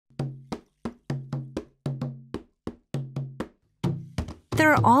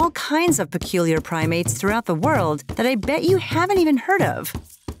There are all kinds of peculiar primates throughout the world that I bet you haven't even heard of.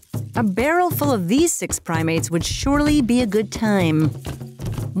 A barrel full of these 6 primates would surely be a good time.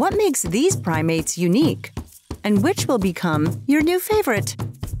 What makes these primates unique? And which will become your new favorite?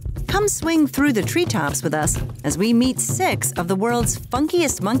 Come swing through the treetops with us as we meet 6 of the world's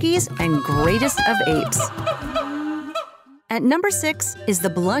funkiest monkeys and greatest of apes. At number 6 is the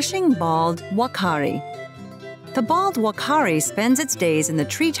blushing bald uakari. The bald uakari spends its days in the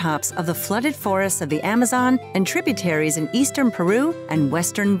treetops of the flooded forests of the Amazon and tributaries in eastern Peru and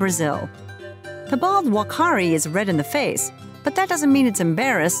western Brazil. The bald uakari is red in the face, but that doesn't mean it's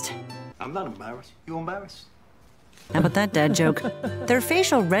embarrassed. I'm not embarrassed. You embarrassed? How about that dad joke? Their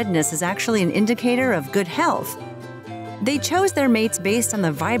facial redness is actually an indicator of good health. They chose their mates based on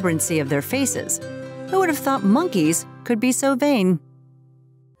the vibrancy of their faces. Who would have thought monkeys could be so vain?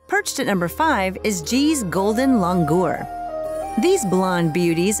 Perched at number 5 is G's golden langur. These blonde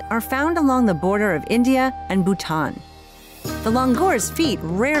beauties are found along the border of India and Bhutan. The langur's feet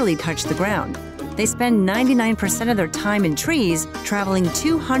rarely touch the ground. They spend 99% of their time in trees, traveling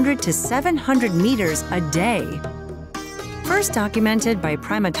 200 to 700 meters a day. First documented by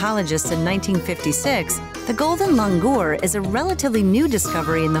primatologists in 1956, the golden langur is a relatively new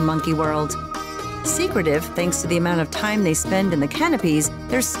discovery in the monkey world. Secretive thanks to the amount of time they spend in the canopies,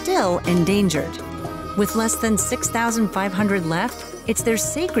 they're still endangered. With less than 6,500 left, it's their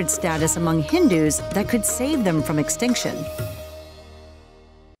sacred status among Hindus that could save them from extinction.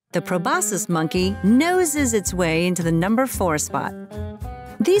 The Proboscis monkey noses its way into the number 4 spot.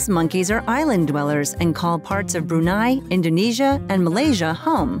 These monkeys are island dwellers and call parts of Brunei, Indonesia, and Malaysia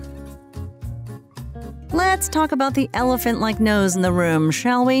home. Let's talk about the elephant-like nose in the room,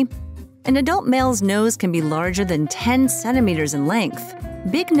 shall we? An adult male's nose can be larger than 10 centimeters in length.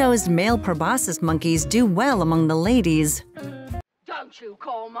 Big-nosed male proboscis monkeys do well among the ladies. Don't you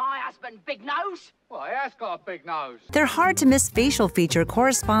call my husband Big Nose? Well, he has got a big nose. Their hard-to-miss facial feature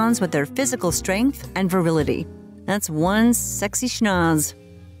corresponds with their physical strength and virility. That's one sexy schnoz.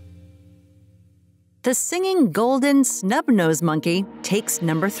 The singing golden snub-nosed monkey takes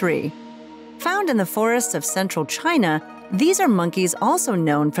number 3. Found in the forests of central China, these are monkeys also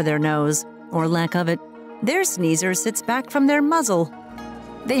known for their nose, or lack of it. Their sneezer sits back from their muzzle.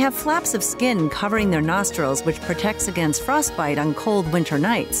 They have flaps of skin covering their nostrils, which protects against frostbite on cold winter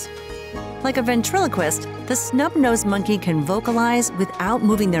nights. Like a ventriloquist, the snub-nosed monkey can vocalize without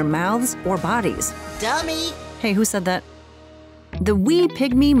moving their mouths or bodies. Dummy! Hey, who said that? The wee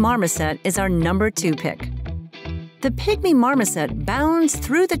pygmy marmoset is our number 2 pick. The pygmy marmoset bounds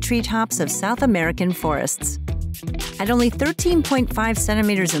through the treetops of South American forests. At only 13.5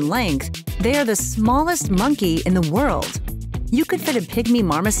 centimeters in length, they are the smallest monkey in the world. You could fit a pygmy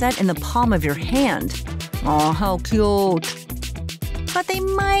marmoset in the palm of your hand. Aw, how cute! But they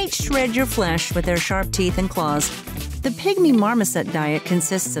might shred your flesh with their sharp teeth and claws. The pygmy marmoset diet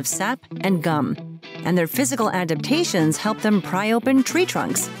consists of sap and gum, and their physical adaptations help them pry open tree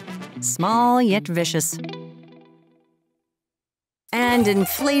trunks. Small yet vicious. And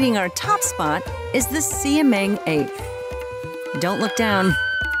inflating our top spot is the Siamang ape. Don't look down.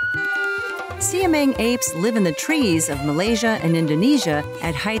 Siamang apes live in the trees of Malaysia and Indonesia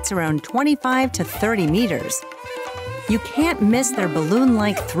at heights around 25 to 30 meters. You can't miss their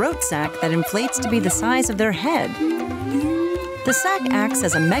balloon-like throat sac that inflates to be the size of their head. The sac acts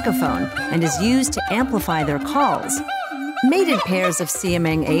as a megaphone and is used to amplify their calls. Mated pairs of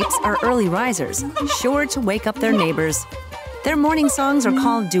Siamang apes are early risers, sure to wake up their neighbors. Their morning songs are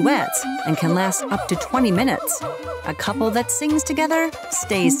called duets and can last up to 20 minutes. A couple that sings together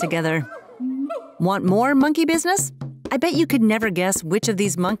stays together. Want more monkey business? I bet you could never guess which of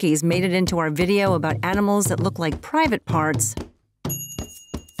these monkeys made it into our video about animals that look like private parts.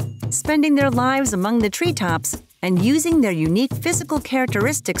 Spending their lives among the treetops and using their unique physical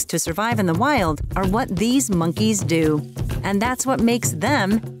characteristics to survive in the wild are what these monkeys do. And that's what makes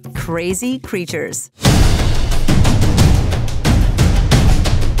them crazy creatures.